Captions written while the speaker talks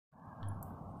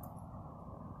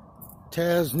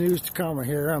Taz News Tacoma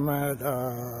here. I'm at,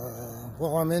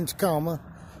 well, I'm in Tacoma.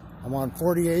 I'm on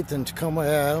 48th and Tacoma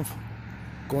Ave.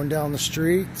 Going down the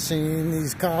street, seeing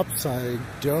these cops. I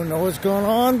don't know what's going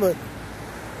on, but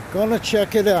gonna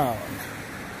check it out.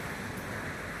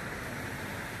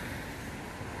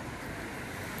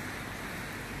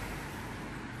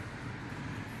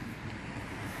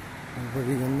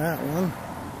 Nobody in that one.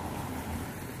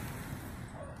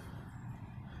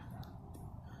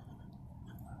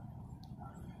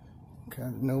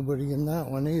 Got nobody in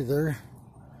that one either.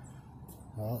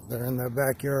 Well, they're in the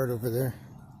backyard over there.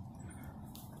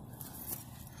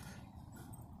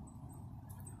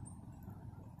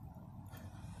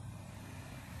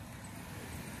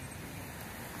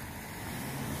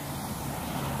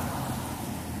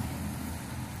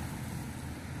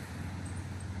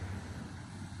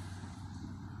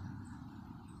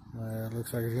 It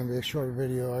looks like it's going to be a short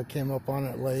video. I came up on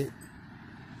it late.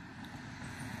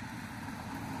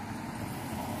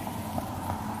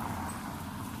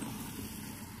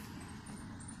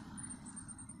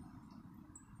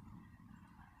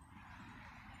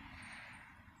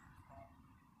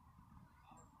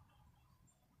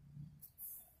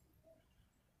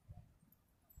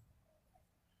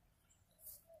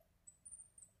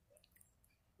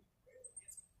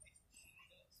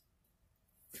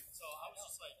 So I was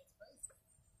just like,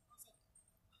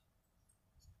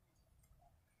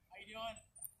 how you doing?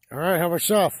 All right, how about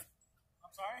yourself?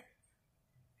 I'm sorry?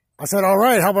 I said, all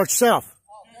right, how about yourself?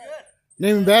 Oh, good.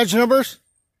 Name and badge numbers?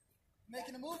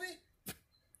 Making a movie?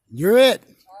 You're it.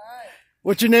 All right.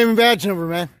 What's your name and badge number,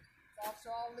 man? Officer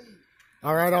Ali.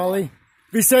 All right, Ollie.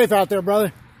 Be safe out there,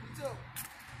 brother. You too.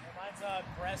 Mine's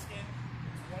Breskin.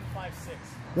 156.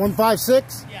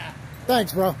 156? Yeah.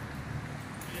 Thanks, bro. You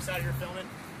just out here filming?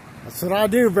 That's what I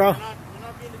do, bro. You're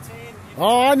not being detained.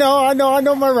 Oh, I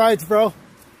know my rights, bro.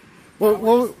 What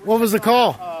was the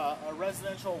call? A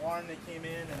residential alarm that came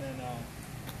in, and then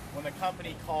when the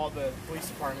company called the police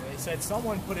department, they said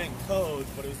someone put in codes,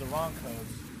 but it was the wrong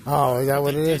codes. Oh, is that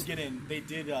what it is? They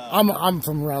did. I'm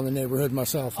from around the neighborhood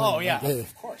myself. Oh yeah,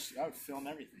 of course. I would film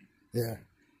everything. Yeah.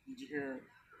 Did you hear?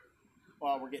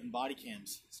 Well, we're getting body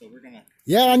cams, so we're gonna.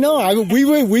 Yeah, I know.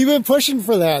 We've been pushing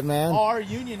for that, man. Oh, our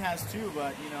union has too,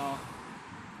 but you know.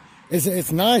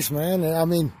 It's nice, man. I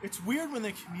mean, it's weird when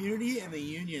the community and the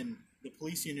union, the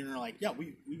police union, are like, yeah,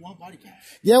 we want body cams.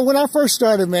 Yeah, when I first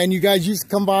started, man, you guys used to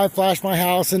come by, flash my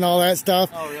house and all that stuff.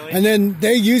 Oh, really? And then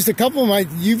they used you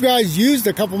guys used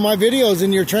a couple of my videos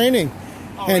in your training.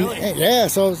 Oh, and, really? And yeah,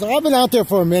 so I've been out there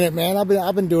for a minute, man.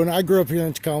 I've been doing it. I grew up here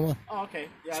in Tacoma. Oh, okay.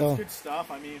 Yeah, so, that's good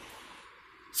stuff. I mean.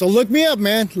 So look me up,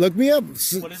 man. Look me up.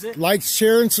 What is it? Like,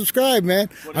 share, and subscribe, man.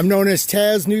 I'm known as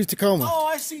Taz News Tacoma. Oh,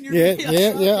 I've seen your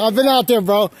videos. Yeah. I've been out there,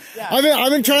 bro. Yeah.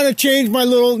 I've been trying to change my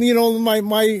little,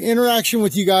 my interaction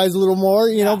with you guys a little more,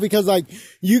 you know, because like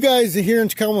you guys here in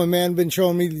Tacoma, man,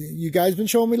 you guys been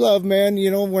showing me love, man. You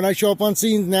know, when I show up on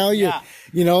scenes now, you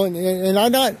know, and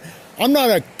I'm not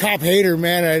a cop hater,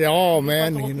 man, at all,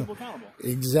 man. Like to hold you know, people accountable.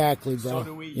 Exactly, bro. So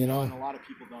do we. You know, and a lot of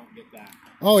people don't get that.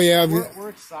 Oh yeah, we're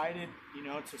excited, you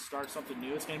know, to start something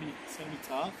new. It's gonna be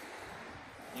tough,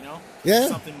 you know. Yeah.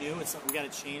 It's something new. We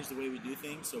got to change the way we do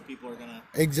things, so people are gonna.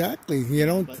 Exactly, you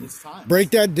know. But it's time. Break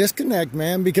that disconnect,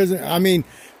 man. Because I mean,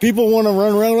 people want to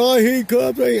run around. Oh, I hate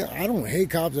cops. I don't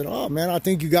hate cops at all, man. I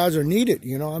think you guys are needed.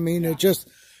 You know, I mean, it's just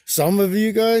some of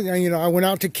you guys. You know, I went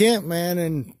out to Kent, man,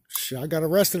 and I got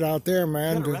arrested out there,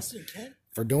 man. You got arrested in Kent?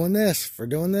 For doing this.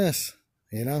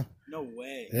 You know. No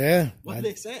way. Yeah. What did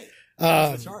they say?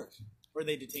 What's the charge? Or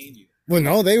they detained you? Well,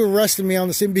 no, they arrested me on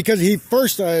the scene because he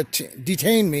first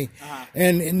detained me,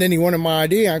 and then he wanted my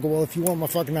ID. I go, well, if you want my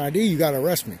fucking ID, you got to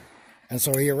arrest me. And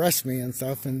so he arrested me and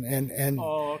stuff, and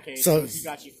oh, okay. So he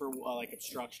got you for like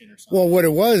obstruction or something. Well, what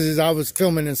it was is I was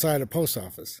filming inside a post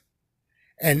office,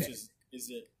 and is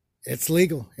it? It's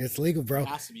legal. It's legal, bro. It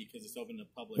has to be because it's open to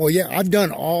public. Well, yeah, I've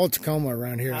done all Tacoma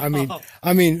around here. I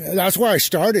mean, that's where I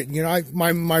started. You know,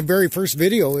 my very first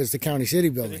video is the County City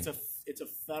building. It's a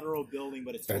federal building,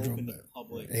 but it's open to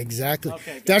public. Exactly.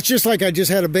 Okay, good. That's just like I just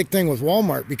had a big thing with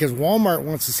Walmart because Walmart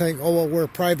wants to say, oh, well, we're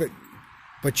private,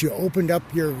 but you opened up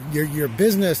your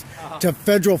business to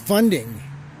federal funding.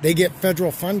 They get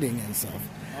federal funding and stuff.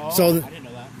 Oh, so, I didn't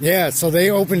know that. Yeah, so they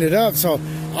opened it up. So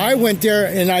I went there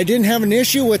and I didn't have an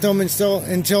issue with them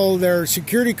until their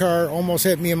security car almost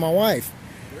hit me and my wife.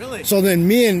 Really? So then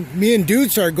me and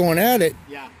dude started going at it.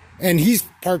 Yeah. And he's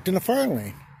parked in the fire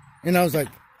lane. And I was like,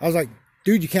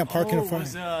 dude, you can't park in a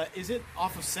fire. Is it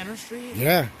off of Center Street?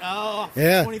 Yeah. Oh,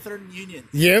 yeah. 23rd and Union.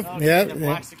 Yep, okay, the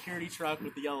black security truck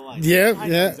with the yellow lights. Yep, I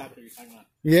know exactly what you're talking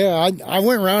about. Yeah, I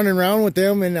went round and round with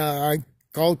them, and I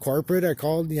called corporate. I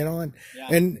called, you know,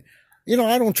 and you know,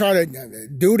 I don't try to,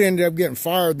 dude ended up getting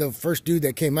fired, the first dude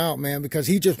that came out, man, because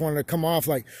he just wanted to come off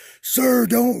like, sir,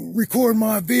 don't record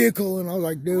my vehicle. And I was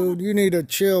like, dude, you need to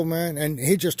chill, man. And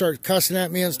he just started cussing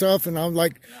at me and stuff. And I'm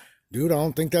like, dude, I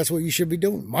don't think that's what you should be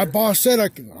doing. My boss said I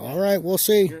can. All right, we'll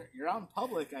see. You're out in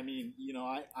public. I mean, you know,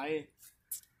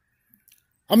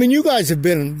 I mean, you guys have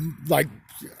been like,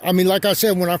 I mean, like I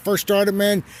said, when I first started,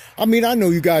 man, I mean, I know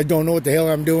you guys don't know what the hell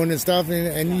I'm doing and stuff.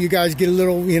 And you guys get a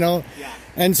little, you know. Yeah.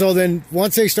 And so then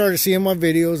once they started seeing my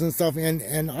videos and stuff,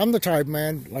 and I'm the type,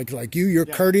 man, like you're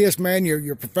courteous, man,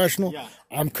 you're professional. Yeah.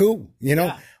 I'm cool, you know.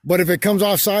 Yeah. But if it comes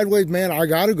off sideways, man, I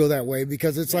got to go that way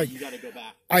because it's like, you got to go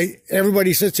back.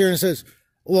 Everybody sits here and says,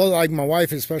 well, like my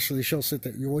wife especially, she'll sit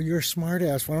there, well, you're a smart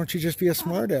ass. Why don't you just be a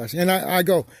smart ass? And I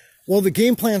go, well, the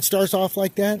game plan starts off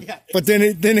like that, but then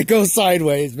it goes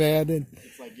sideways, man. And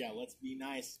it's like, yeah, let's be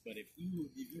nice, but if you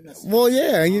mess up, well,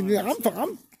 yeah,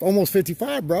 I'm almost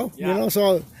 55, bro. Yeah. You know,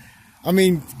 so I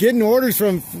mean, getting orders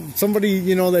from somebody,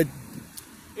 you know, that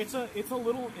it's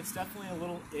definitely a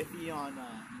little iffy on, you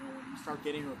know, when you start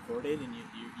getting recorded and you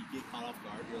get caught off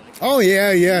guard. You're like, oh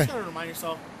yeah, you yeah. just gotta remind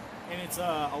yourself, and it's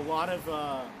a lot of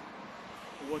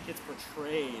what gets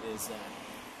portrayed is that.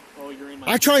 Oh, you're in my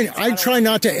I try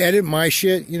not to edit my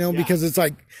shit, you know, because it's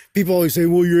like people always say,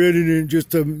 well, you're editing it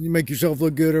just to make yourself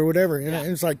look good or whatever. And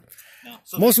it's like, no.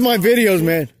 So most of my videos,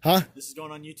 man, huh? This is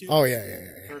going on YouTube? Oh, yeah.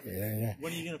 Perfect. Yeah.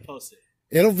 When are you going to post it?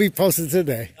 It'll be posted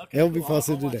today. Okay, It'll be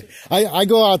posted today. I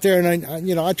go out there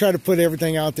and I try to put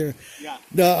everything out there.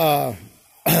 Yeah.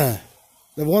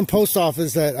 The one post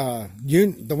office that,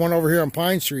 the one over here on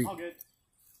Pine Street. All good.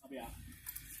 I'll be out.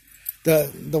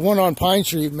 The one on Pine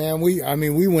Street, man,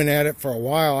 we went at it for a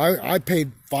while. I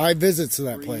paid 5 visits to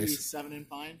that place. 7 in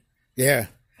Pine? Yeah.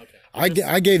 Okay.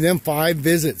 I gave them 5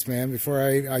 visits, man, before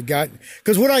I got,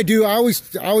 because what I do, I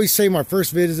always say my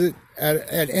first visit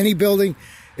at any building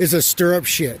is a stir up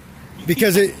shit,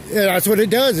 because that's what it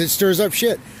does. It stirs up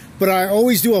shit. But I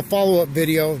always do a follow-up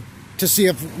video to see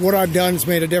if what I've done has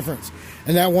made a difference.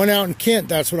 And that one out in Kent,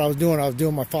 that's what I was doing. I was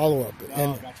doing my follow-up.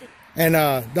 Gotcha. And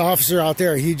the officer out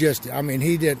there, he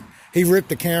ripped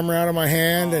the camera out of my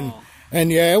hand,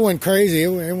 and yeah, it went crazy. It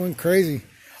went crazy.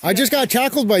 I just got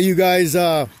tackled by you guys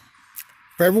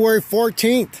February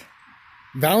 14th,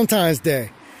 Valentine's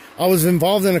Day. I was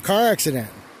involved in a car accident,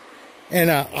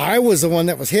 and I was the one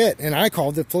that was hit, and I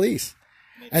called the police.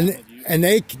 And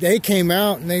they came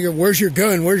out and they go, "Where's your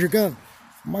gun? Where's your gun?"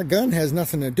 My gun has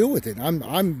nothing to do with it.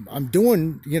 I'm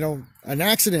doing, you know, an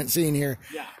accident scene here.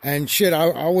 Yeah. And shit,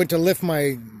 I went to lift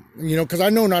my, you know, because I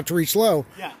know not to reach low.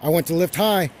 Yeah. I went to lift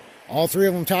high. All 3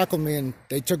 of them tackled me, and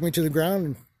they took me to the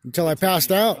ground until I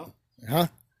passed out. Huh?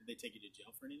 Did they take you to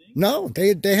jail for anything? No,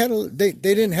 they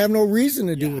didn't have no reason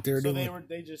to do what they were doing. So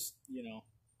they just, you know,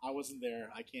 I wasn't there.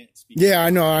 I can't speak. Yeah, I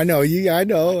know. I know. You know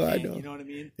what I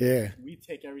mean? Yeah. We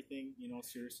take everything, you know,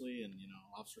 seriously, and you know,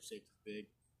 officer safety is big.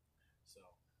 So,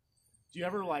 do you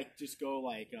ever like just go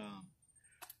like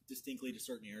distinctly to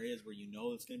certain areas where you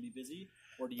know it's going to be busy,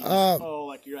 or do you just,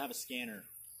 like you have a scanner?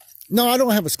 No, I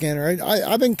don't have a scanner.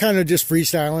 I've been kind of just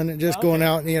freestyling and just going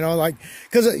out, you know, like,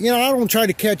 because, you know, I don't try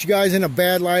to catch guys in a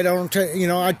bad light. I don't, you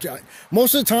know, I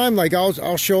most of the time, like,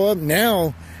 I'll show up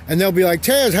now and they'll be like,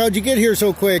 Taz, how'd you get here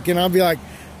so quick? And I'll be like,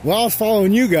 well, I was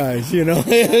following you guys, you know.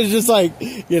 It's just like,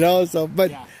 you know, so,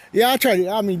 but yeah, I try to,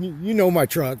 I mean, you know my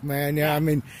truck, man. Yeah, I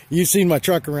mean, you've seen my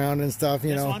truck around and stuff,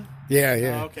 you know. One?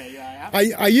 Yeah. Oh, okay, yeah.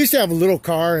 I used to have a little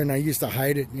car and I used to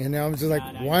hide it, you know. I was just like,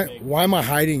 why am I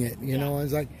hiding it? You know,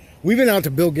 it's like, we've been out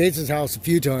to Bill Gates' house a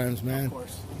few times, man. Of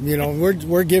course. You know,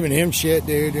 we're giving him shit,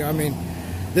 dude. I mean,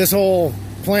 this whole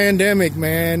pandemic,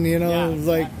 man, you know, it's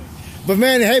like, but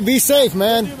man, hey, be safe,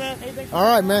 man. You, man. Hey, all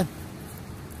right, man.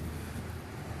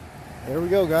 There we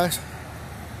go, guys.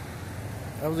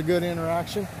 That was a good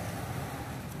interaction.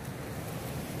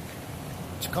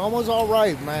 Tacoma's all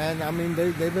right, man. I mean,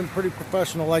 they've been pretty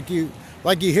professional, like you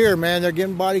hear, man. They're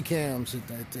getting body cams.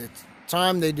 It's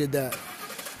time they did that.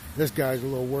 This guy's a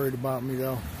little worried about me,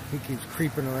 though. He keeps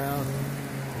creeping around.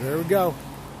 There we go.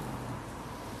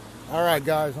 All right,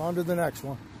 guys, on to the next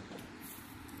one.